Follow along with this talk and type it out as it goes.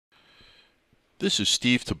This is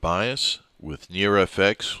Steve Tobias with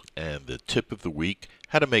NearFX and the tip of the week,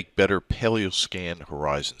 how to make better Paleoscan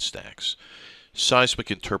horizon stacks. Seismic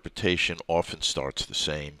interpretation often starts the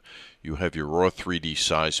same. You have your raw 3D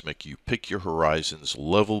seismic, you pick your horizons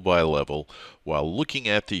level by level while looking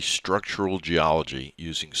at the structural geology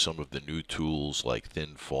using some of the new tools like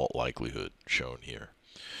thin fault likelihood shown here.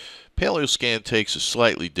 Paleoscan takes a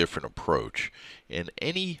slightly different approach, and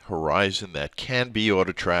any horizon that can be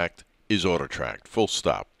auto-tracked is auto-tracked, full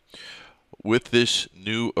stop. With this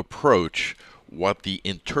new approach, what the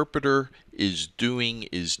interpreter is doing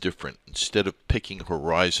is different. Instead of picking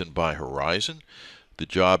horizon by horizon, the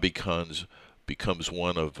job becomes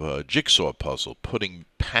one of a jigsaw puzzle, putting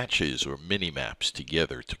patches or mini-maps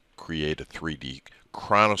together to create a 3D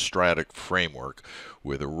chronostratic framework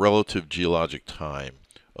where the relative geologic time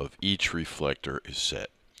of each reflector is set.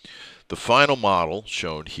 The final model,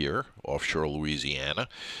 shown here, offshore Louisiana,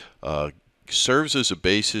 serves as a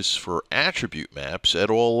basis for attribute maps at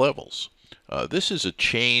all levels. This is a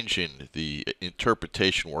change in the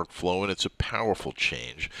interpretation workflow, and it's a powerful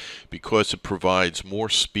change because it provides more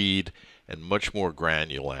speed and much more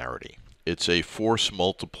granularity. It's a force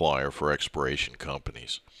multiplier for exploration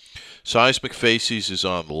companies. Seismic facies is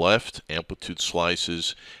on the left, amplitude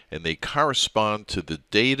slices, and they correspond to the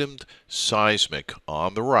datumed seismic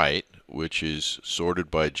on the right, which is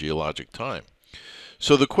sorted by geologic time.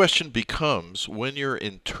 So the question becomes, when you're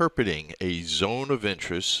interpreting a zone of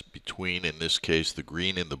interest between, in this case, the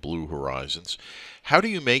green and the blue horizons, how do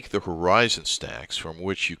you make the horizon stacks from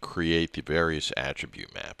which you create the various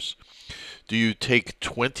attribute maps? Do you take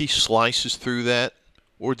 20 slices through that,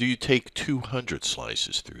 or do you take 200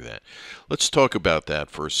 slices through that? Let's talk about that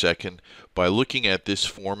for a second by looking at this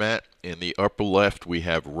format. In the upper left, we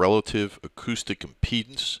have relative acoustic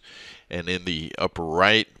impedance, and in the upper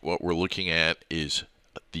right, what we're looking at is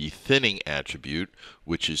the thinning attribute,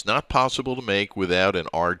 which is not possible to make without an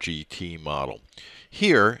RGT model.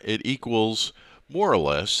 Here, it equals more or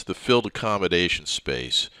less the filled accommodation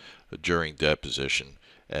space during deposition,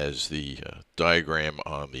 as the diagram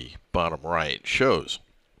on the bottom right shows.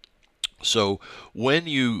 So when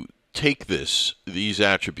you take these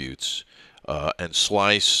attributes and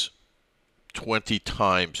slice 20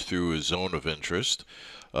 times through a zone of interest,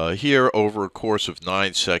 here over a course of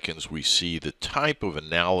 9 seconds we see the type of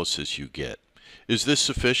analysis you get. Is this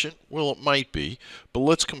sufficient? Well, it might be, but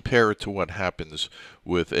let's compare it to what happens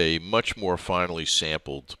with a much more finely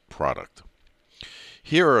sampled product.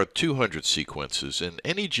 Here are 200 sequences, and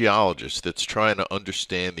any geologist that's trying to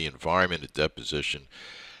understand the environment at deposition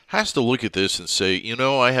has to look at this and say, you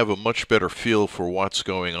know, I have a much better feel for what's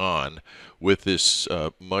going on with this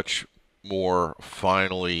much more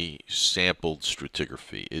finely sampled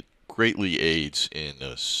stratigraphy. It greatly aids in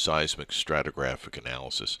seismic stratigraphic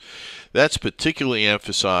analysis. That's particularly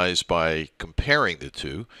emphasized by comparing the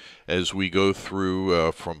two as we go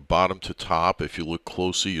through from bottom to top. If you look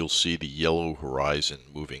closely, you'll see the yellow horizon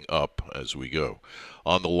moving up as we go.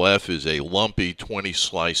 On the left is a lumpy 20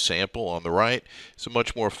 slice sample. On the right is a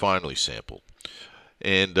much more finely sampled.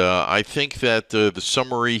 And I think that the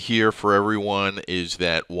summary here for everyone is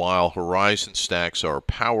that while horizon stacks are a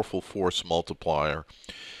powerful force multiplier,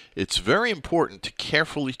 it's very important to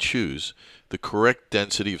carefully choose the correct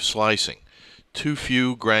density of slicing. Too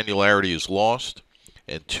few, granularity is lost,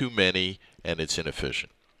 and too many, and it's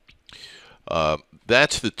inefficient.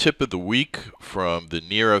 That's the tip of the week from the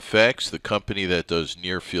NearFX, the company that does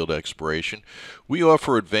near-field exploration. We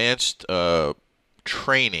offer advanced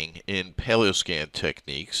training in Paleoscan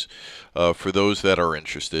techniques for those that are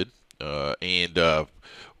interested, and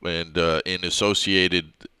in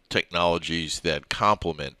associated technologies that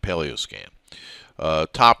complement Paleoscan.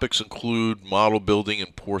 Topics include model building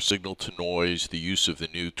and poor signal to noise, the use of the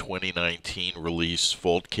new 2019 release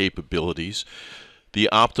fault capabilities, the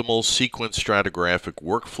optimal sequence stratigraphic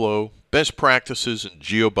workflow, best practices in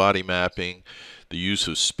geobody mapping, the use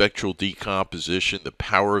of spectral decomposition, the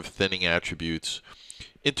power of thinning attributes,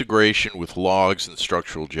 integration with logs and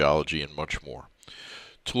structural geology, and much more.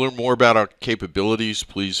 To learn more about our capabilities,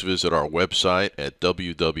 please visit our website at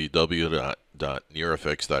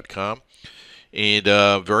www.nearfx.com. And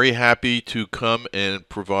very happy to come and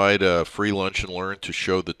provide a free lunch and learn to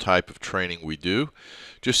show the type of training we do.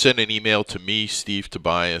 Just send an email to me, Steve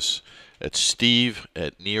Tobias, at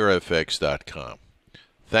steve@nearfx.com.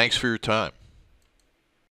 Thanks for your time.